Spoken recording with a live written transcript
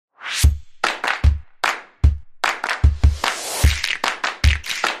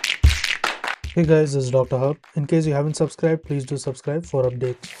Hey guys, this is Dr. Hub. In case you haven't subscribed, please do subscribe for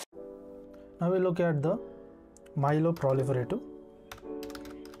updates. Now we look at the myeloproliferative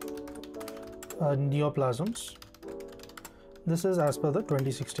neoplasms. This is as per the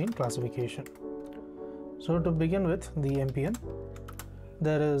 2016 classification. So to begin with the MPN,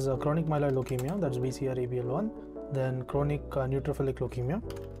 there is chronic myeloid leukemia, that's BCR-ABL1, then chronic neutrophilic leukemia,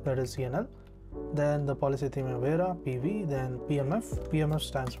 that is CNL, then the polycythemia vera, PV, then PMF. PMF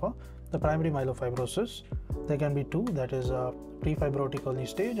stands for the primary myelofibrosis. There can be two, that is pre-fibrotic early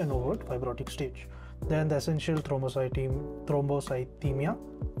stage and overt fibrotic stage. Then the essential thrombocythemia.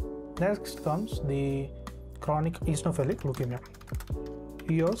 Next comes the chronic eosinophilic leukemia.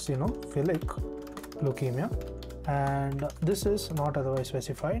 Eosinophilic leukemia, and this is not otherwise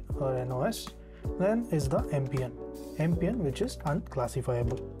specified, or NOS. Then is the MPN, which is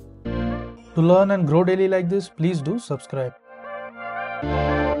unclassifiable. To learn and grow daily like this, please do subscribe.